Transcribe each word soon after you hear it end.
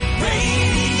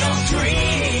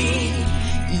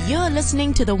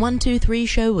listening to the 123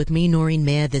 show with me, Noreen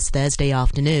Mayer, this Thursday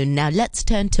afternoon. Now let's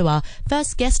turn to our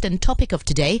first guest and topic of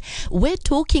today. We're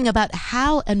talking about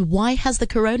how and why has the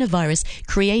coronavirus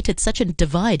created such a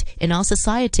divide in our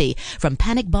society. From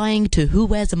panic buying to who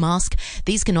wears a mask,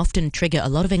 these can often trigger a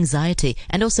lot of anxiety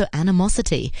and also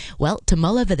animosity. Well, to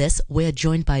mull over this, we're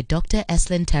joined by Dr.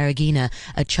 Esslin Terrighena,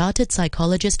 a chartered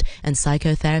psychologist and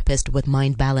psychotherapist with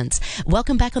Mind Balance.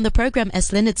 Welcome back on the program,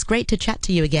 Esslin. It's great to chat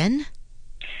to you again.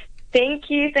 Thank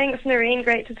you. Thanks, Noreen.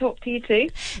 Great to talk to you too.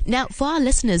 Now, for our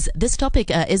listeners, this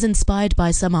topic is inspired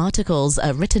by some articles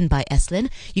written by Esslin.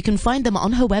 You can find them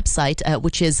on her website,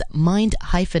 which is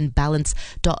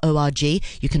mind-balance.org.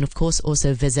 You can, of course,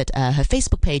 also visit her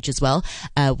Facebook page as well,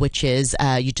 which is,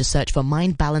 you just search for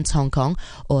Mind Balance Hong Kong,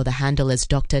 or the handle is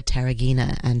Dr.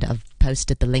 Terrighena, and I've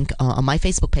posted the link on my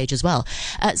Facebook page as well.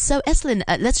 So, Esslin,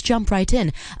 let's jump right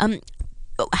in.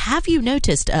 Have you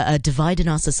noticed a divide in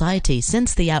our society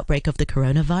since the outbreak of the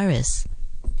coronavirus?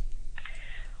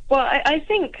 Well, I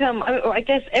think, I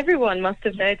guess everyone must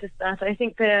have noticed that. I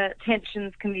think the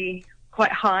tensions can be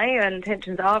quite high, and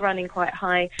tensions are running quite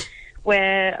high,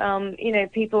 where,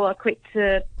 people are quick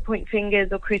to point fingers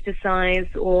or criticize,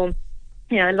 or,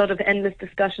 a lot of endless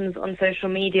discussions on social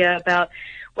media about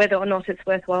whether or not it's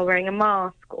worthwhile wearing a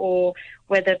mask, or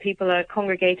whether people are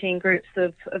congregating in groups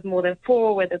of more than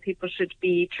four, whether people should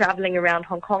be traveling around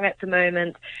Hong Kong at the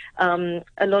moment. A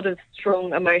lot of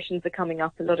strong emotions are coming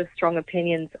up. A lot of strong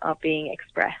opinions are being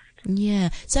expressed. Yeah.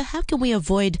 So how can we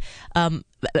avoid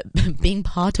being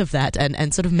part of that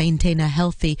and sort of maintain a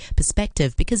healthy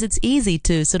perspective? Because it's easy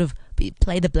to sort of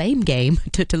play the blame game,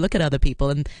 to look at other people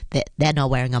and they're not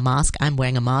wearing a mask, I'm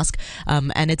wearing a mask.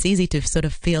 And it's easy to sort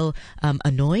of feel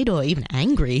annoyed or even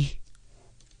angry.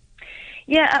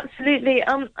 Yeah, absolutely.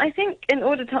 I think in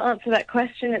order to answer that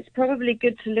question, it's probably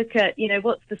good to look at,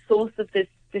 what's the source of this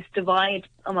divide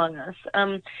among us.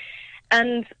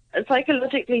 And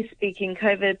psychologically speaking,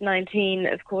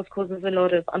 COVID-19, of course, causes a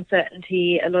lot of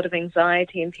uncertainty, a lot of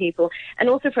anxiety in people, and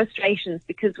also frustrations,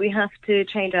 because we have to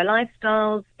change our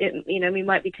lifestyles. We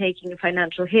might be taking a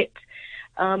financial hit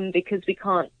because we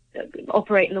can't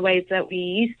operate in the ways that we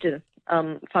used to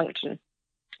function.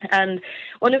 And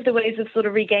one of the ways of sort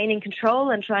of regaining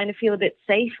control and trying to feel a bit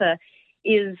safer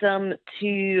is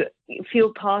to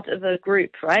feel part of a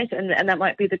group, right? And that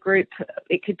might be the group.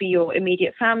 It could be your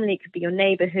immediate family, it could be your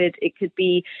neighborhood, it could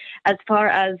be as far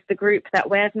as the group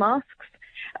that wears masks,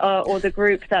 or the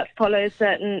group that follows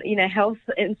certain, health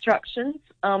instructions.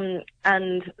 And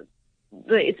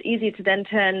it's easy to then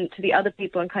turn to the other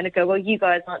people and kind of go, well, you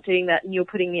guys aren't doing that and you're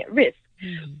putting me at risk.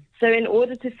 Mm. So in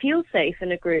order to feel safe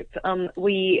in a group,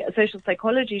 social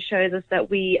psychology shows us that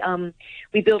we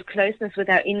build closeness with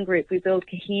our in-group, we build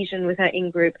cohesion with our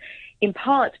in-group, in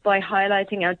part by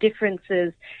highlighting our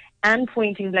differences and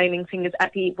pointing blaming fingers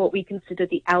at what we consider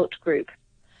the out-group.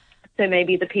 So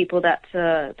maybe the people that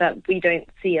we don't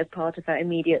see as part of our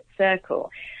immediate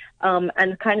circle.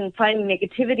 And kind of finding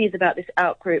negativities about this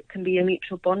out-group can be a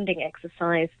mutual bonding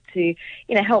exercise to,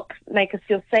 help make us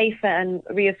feel safer and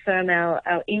reaffirm our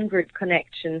in-group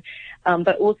connection,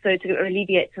 but also to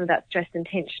alleviate some of that stress and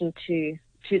tension to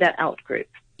that out-group.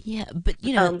 Yeah, but,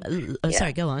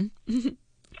 sorry, go on.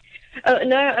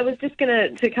 No, I was just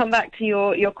going to come back to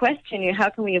your question.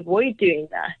 How can we avoid doing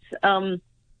that?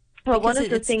 Well, because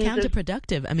it's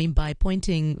counterproductive. I mean, by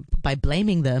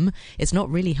blaming them, it's not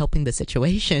really helping the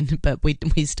situation, but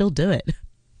we still do it.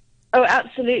 Oh,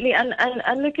 absolutely. And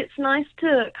look, it's nice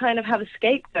to kind of have a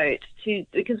scapegoat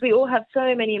because we all have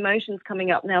so many emotions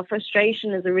coming up now.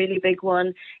 Frustration is a really big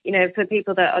one, for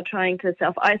people that are trying to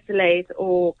self-isolate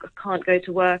or can't go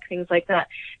to work, things like that.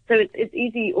 So it's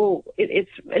easy, or it's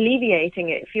alleviating.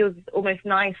 It feels almost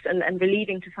nice and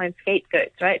relieving to find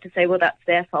scapegoats, right? To say, well, that's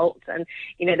their fault. And,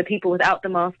 the people without the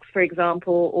masks, for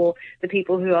example, or the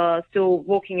people who are still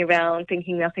walking around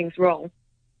thinking nothing's wrong.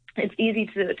 It's easy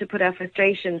to put our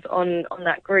frustrations on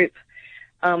that group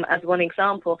as one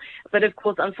example. But, of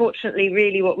course, unfortunately,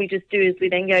 really what we just do is we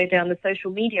then go down the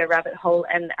social media rabbit hole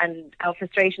and our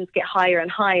frustrations get higher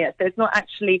and higher. So it's not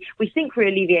actually, we think we're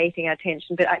alleviating our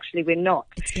tension, but actually we're not.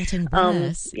 It's getting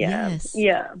worse. Yes.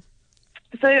 Yeah.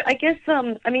 So I guess,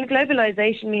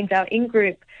 globalization means our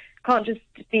in-group can't just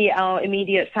be our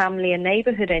immediate family and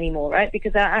neighborhood anymore, right?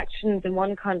 Because our actions in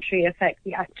one country affect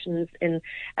the actions and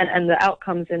the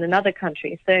outcomes in another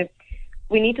country. So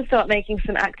we need to start making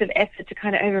some active effort to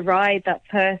kind of override that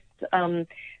first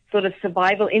sort of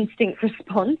survival instinct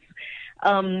response.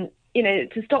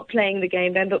 to stop playing the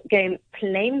game, don't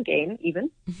blame game even,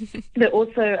 but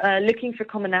also looking for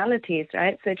commonalities,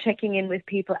 right? So checking in with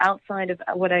people outside of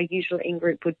what our usual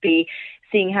in-group would be,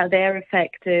 seeing how they're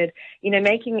affected,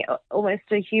 making almost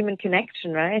a human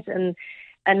connection, right?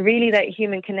 And really that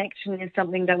human connection is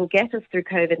something that will get us through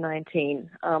COVID-19.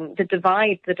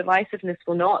 The divisiveness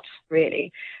will not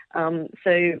really.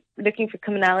 So looking for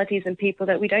commonalities in people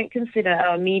that we don't consider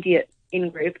our immediate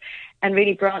in-group, and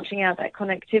really branching out that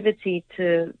connectivity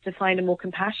to find a more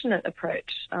compassionate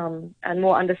approach and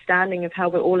more understanding of how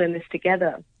we're all in this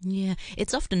together. Yeah,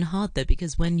 it's often hard though,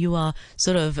 because when you are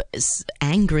sort of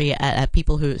angry at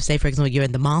people who, say for example, you're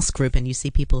in the mask group and you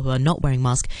see people who are not wearing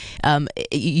masks,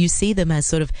 you see them as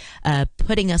sort of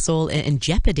putting us all in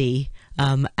jeopardy.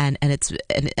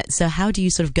 So how do you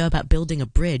sort of go about building a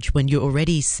bridge when you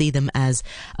already see them as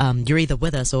you're either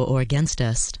with us or against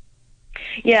us?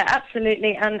 Yeah,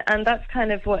 absolutely. And that's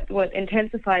kind of what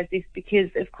intensifies this, because,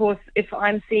 of course, if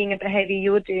I'm seeing a behavior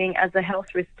you're doing as a health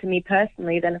risk to me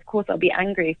personally, then, of course, I'll be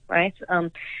angry, right?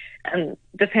 And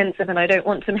defensive, and I don't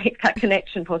want to make that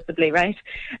connection possibly, right?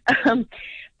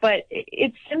 But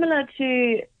it's similar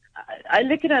to, I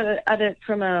look at it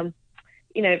from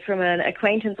from an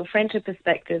acquaintance or friendship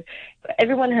perspective.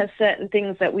 Everyone has certain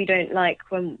things that we don't like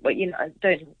or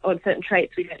certain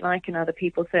traits we don't like in other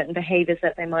people, certain behaviors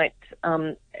that they might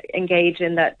engage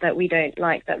in that we don't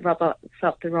like, that rub us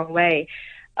up the wrong way.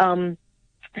 And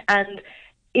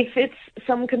if it's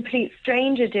some complete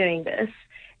stranger doing this,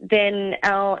 then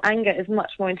our anger is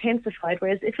much more intensified.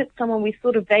 Whereas if it's someone we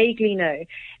sort of vaguely know,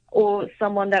 or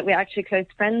someone that we're actually close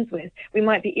friends with, we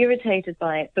might be irritated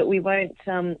by it, but we won't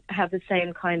have the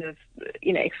same kind of,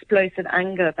 explosive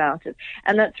anger about it.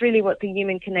 And that's really what the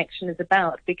human connection is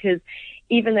about, because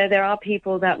even though there are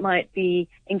people that might be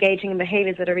engaging in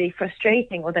behaviors that are really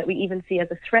frustrating or that we even see as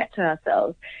a threat to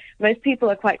ourselves, most people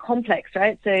are quite complex,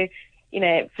 right? So,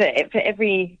 for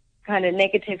every kind of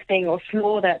negative thing or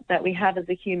flaw that we have as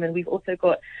a human, we've also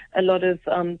got a lot of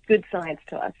good sides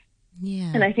to us.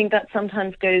 Yeah. And I think that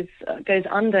sometimes goes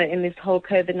under in this whole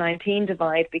COVID-19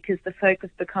 divide, because the focus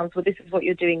becomes, well, this is what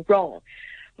you're doing wrong,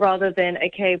 rather than,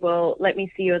 okay, well, let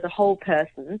me see you as a whole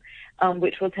person,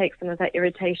 which will take some of that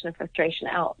irritation and frustration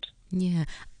out. Yeah,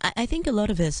 I think a lot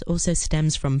of this also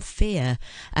stems from fear,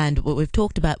 and what we've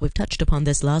touched upon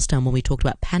this last time when we talked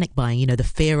about panic buying, the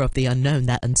fear of the unknown,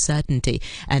 that uncertainty,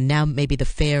 and now maybe the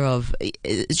fear of,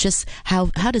 it's just how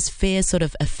does fear sort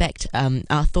of affect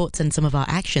our thoughts and some of our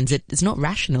actions? It's not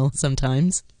rational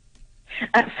sometimes.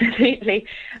 Absolutely.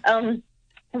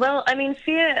 Well, I mean,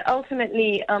 fear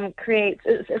ultimately creates,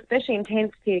 especially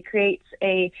intensity, it creates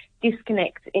a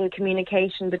disconnect in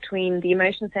communication between the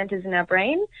emotion centers in our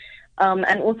brain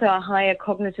and also our higher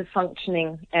cognitive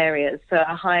functioning areas, so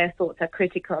our higher thoughts, our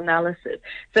critical analysis.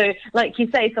 So, like you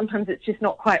say, sometimes it's just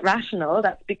not quite rational.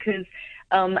 That's because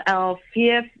our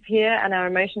fear and our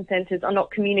emotion centers are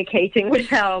not communicating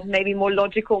with our maybe more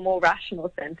logical, more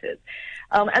rational centers.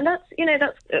 And that's,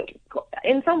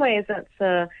 in some ways, that's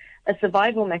a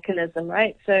survival mechanism,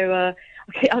 right? So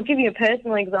I'll give you a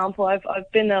personal example.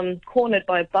 I've been cornered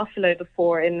by a buffalo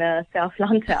before in South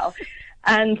Lantau,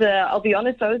 and I'll be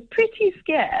honest, I was pretty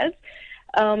scared.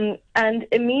 And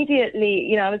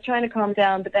immediately, I was trying to calm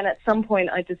down, but then at some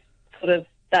point I just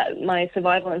my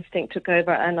survival instinct took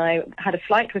over, and I had a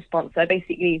flight response. So I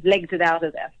basically legged it out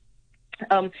of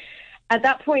there. At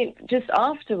that point, just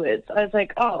afterwards, I was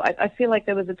like, I feel like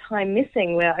there was a time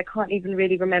missing where I can't even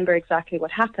really remember exactly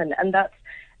what happened. And that's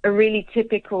a really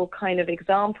typical kind of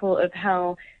example of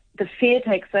how the fear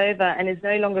takes over and is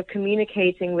no longer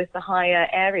communicating with the higher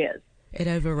areas. It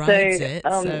overrides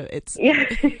so it's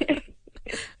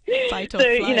fight or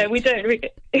flight. We don't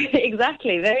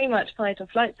exactly, very much fight or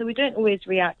flight. So we don't always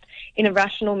react in a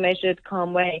rational, measured,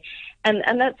 calm way. And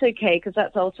that's okay, because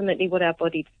that's ultimately what our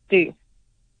bodies do.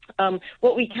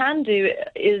 What we can do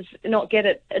is not let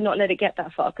it get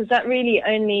that far, because that really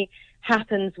only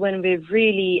happens when we're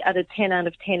really at a 10 out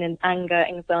of 10 in anger,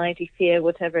 anxiety, fear,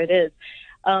 whatever it is.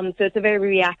 So it's a very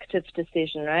reactive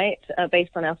decision, right,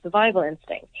 based on our survival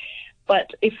instinct.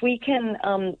 But if we can,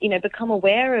 become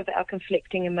aware of our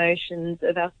conflicting emotions,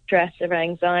 of our stress, of our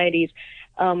anxieties,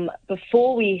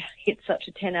 before we hit such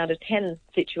a 10 out of 10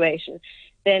 situation,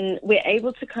 then we're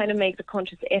able to kind of make the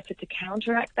conscious effort to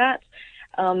counteract that.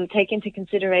 Take into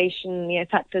consideration,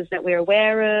 factors that we're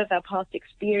aware of, our past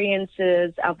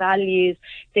experiences, our values,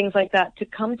 things like that, to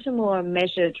come to more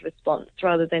measured response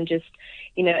rather than just,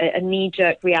 a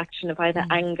knee-jerk reaction of either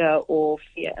anger or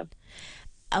fear.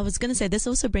 I was going to say, this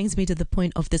also brings me to the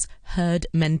point of this herd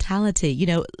mentality.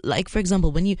 Like, for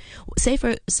example, when you say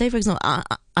for example,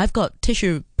 I've got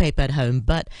tissue paper at home,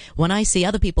 but when I see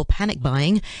other people panic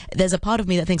buying, there's a part of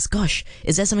me that thinks, gosh,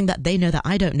 is there something that they know that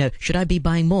I don't know? Should I be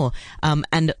buying more?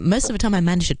 And most of the time I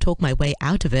manage to talk my way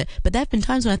out of it, but there have been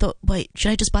times when I thought, wait,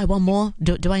 should I just buy one more?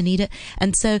 Do I need it?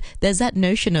 And so there's that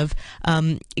notion of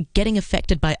getting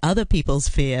affected by other people's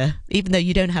fear, even though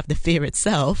you don't have the fear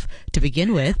itself to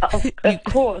begin with. Of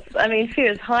course. I mean,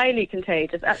 fear is highly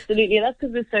contagious. Absolutely. That's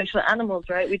because we're social animals,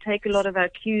 right? We take a lot of our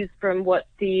cues from what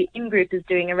the in-group is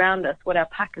doing around us, what our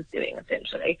pack is doing,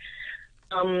 essentially.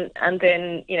 And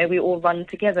then, we all run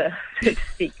together, so to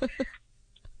speak.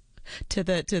 to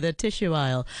the tissue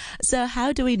aisle. So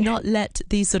how do we not let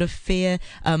these sort of fear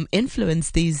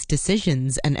influence these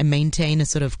decisions and maintain a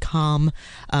sort of calm,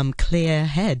 clear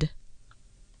head?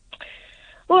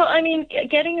 Well, I mean,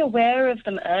 getting aware of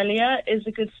them earlier is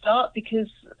a good start because,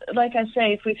 like I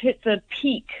say, if we've hit the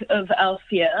peak of our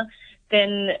fear,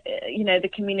 then, the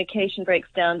communication breaks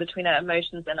down between our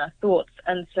emotions and our thoughts.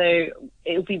 And so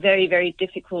it'll be very, very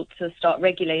difficult to start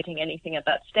regulating anything at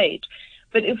that stage.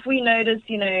 But if we notice,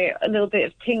 a little bit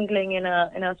of tingling in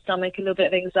our stomach, a little bit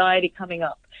of anxiety coming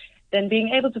up, then being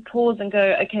able to pause and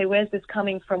go, okay, where's this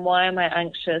coming from? Why am I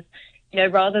anxious?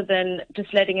 Rather than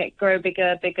just letting it grow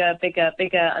bigger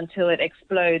until it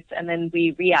explodes and then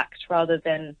we react rather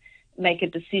than make a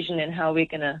decision in how we're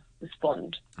going to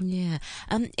respond. Yeah.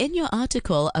 In your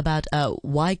article about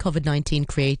why COVID-19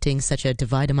 creating such a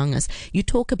divide among us, you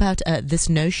talk about this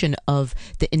notion of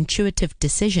the intuitive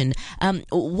decision.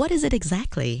 What is it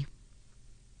exactly?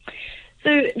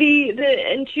 So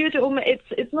the intuitive,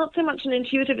 it's not so much an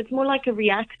intuitive, it's more like a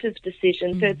reactive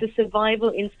decision. So it's a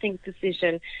survival instinct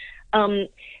decision.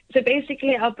 So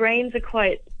basically our brains are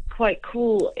quite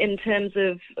cool in terms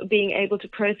of being able to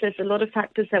process a lot of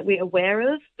factors that we're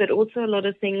aware of, but also a lot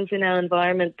of things in our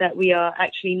environment that we are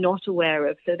actually not aware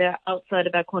of. So they're outside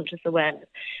of our conscious awareness.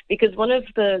 Because one of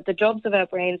the jobs of our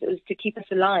brains is to keep us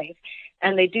alive.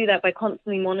 And they do that by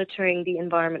constantly monitoring the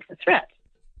environment for threats.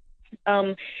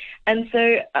 And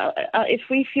so if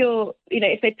we feel,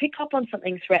 if they pick up on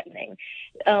something threatening,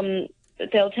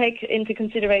 they'll take into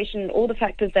consideration all the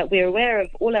factors that we're aware of,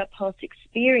 all our past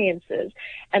experiences,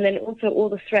 and then also all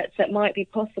the threats that might be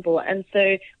possible. And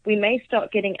so we may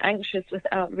start getting anxious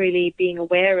without really being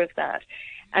aware of that.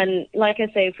 And like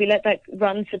I say, if we let that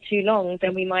run for too long,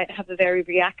 then we might have a very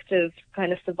reactive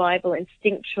kind of survival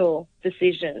instinctual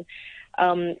decision.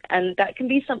 And that can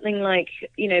be something like,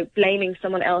 blaming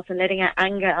someone else and letting our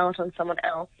anger out on someone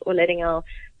else, or letting our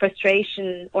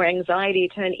frustration or anxiety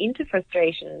turn into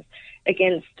frustrations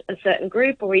against a certain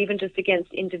group or even just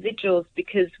against individuals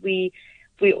because we're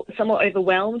somewhat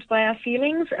overwhelmed by our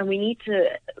feelings and we need to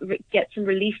get some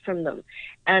relief from them.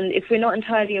 And if we're not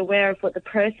entirely aware of what the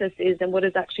process is and what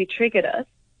has actually triggered us,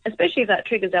 especially if that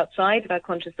triggers outside of our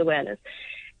conscious awareness,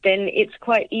 then it's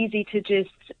quite easy to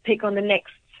just pick on the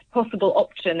next possible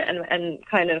option and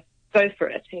kind of go for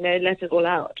it, let it all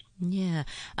out. Yeah.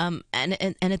 And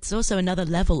it's also another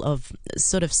level of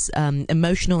sort of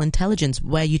emotional intelligence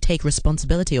where you take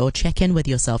responsibility or check in with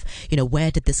yourself,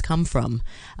 where did this come from?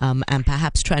 And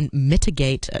perhaps try and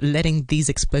mitigate letting these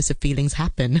explosive feelings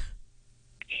happen.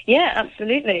 Yeah,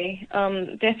 absolutely.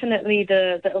 Definitely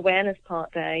the awareness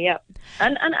part there, yeah.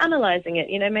 And analyzing it,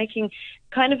 making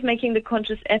the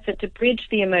conscious effort to bridge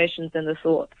the emotions and the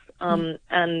thoughts.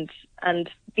 And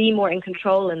be more in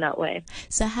control in that way.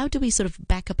 So how do we sort of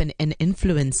back up and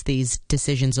influence these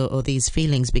decisions or these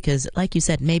feelings? Because like you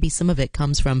said, maybe some of it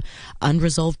comes from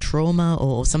unresolved trauma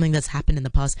or something that's happened in the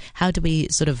past. How do we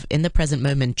sort of, in the present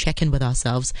moment, check in with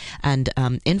ourselves and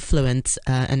influence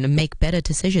and make better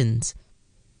decisions?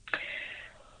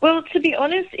 Well, to be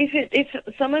honest, if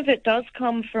some of it does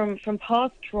come from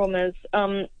past traumas,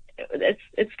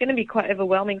 it's going to be quite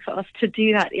overwhelming for us to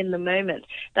do that in the moment.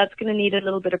 That's going to need a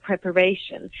little bit of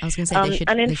preparation. I was going to say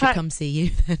they should come see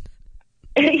you then.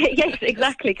 Yes,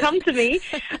 exactly. Come to me.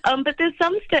 But there's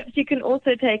some steps you can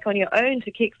also take on your own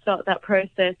to kickstart that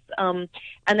process. And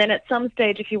then at some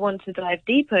stage, if you want to dive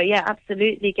deeper, yeah,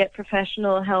 absolutely get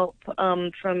professional help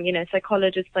from,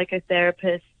 psychologists,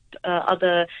 psychotherapists,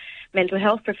 other mental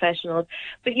health professionals.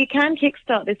 But you can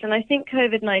kickstart this, and I think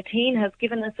COVID-19 has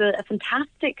given us a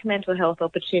fantastic mental health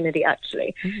opportunity,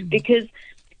 actually, because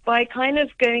by kind of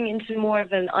going into more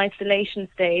of an isolation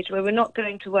stage where we're not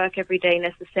going to work every day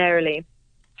necessarily,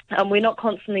 we're not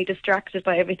constantly distracted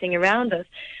by everything around us,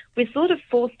 we're sort of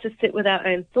forced to sit with our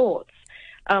own thoughts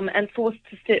and forced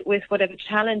to sit with whatever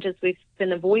challenges we've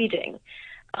been avoiding.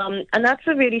 And that's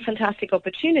a really fantastic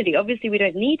opportunity. Obviously, we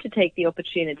don't need to take the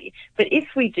opportunity, but if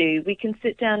we do, we can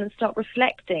sit down and start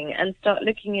reflecting and start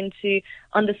looking into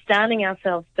understanding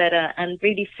ourselves better and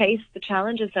really face the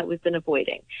challenges that we've been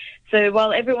avoiding. So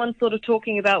while everyone's sort of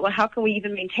talking about, well, how can we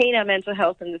even maintain our mental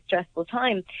health in this stressful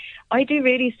time, I do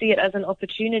really see it as an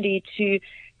opportunity to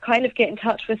kind of get in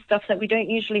touch with stuff that we don't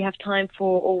usually have time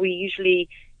for, or we usually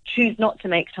choose not to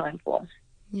make time for.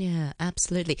 Yeah,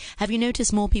 absolutely. Have you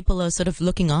noticed more people are sort of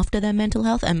looking after their mental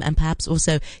health and perhaps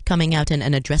also coming out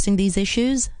and addressing these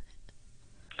issues?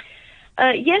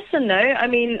 Yes and no. I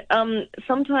mean,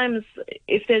 sometimes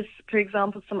if there's, for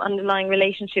example, some underlying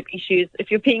relationship issues, if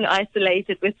you're being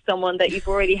isolated with someone that you've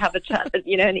already have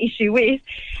an issue with,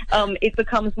 it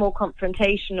becomes more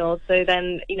confrontational. So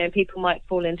then, people might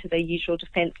fall into their usual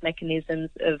defense mechanisms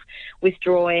of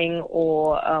withdrawing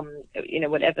or,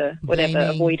 whatever,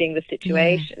 avoiding the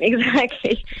situation. Yeah.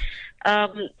 Exactly.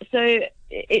 So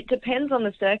it depends on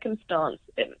the circumstance.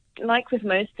 Like with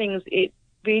most things, it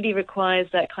really requires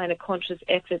that kind of conscious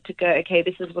effort to go, okay,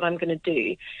 this is what I'm going to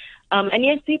do. And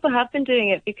yes, people have been doing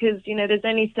it because, there's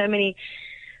only so many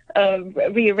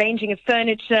rearranging of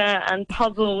furniture and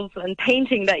puzzles and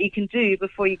painting that you can do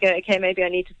before you go, okay, maybe I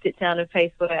need to sit down and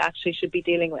face what I actually should be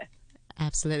dealing with.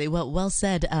 Absolutely. Well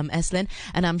said, Esslin.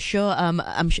 And I'm sure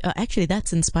actually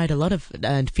that's inspired a lot of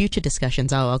future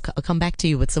discussions. I'll come back to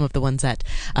you with some of the ones that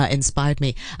inspired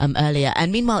me earlier.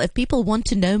 And meanwhile, if people want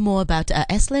to know more about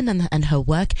Esslin and her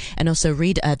work and also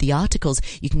read the articles,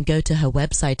 you can go to her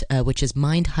website, which is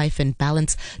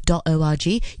mind-balance.org.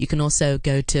 You can also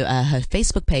go to her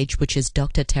Facebook page, which is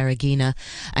Dr. Terrighena,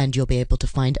 and you'll be able to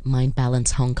find Mind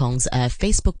Balance Hong Kong's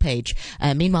Facebook page.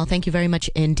 Meanwhile, thank you very much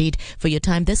indeed for your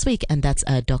time this week. And that's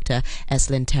Dr.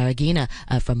 Esslin Terrighena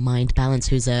from Mind Balance,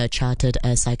 who's a chartered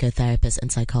psychotherapist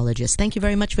and psychologist. Thank you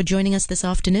very much for joining us this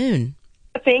afternoon.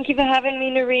 Thank you for having me,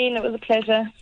 Noreen. It was a pleasure.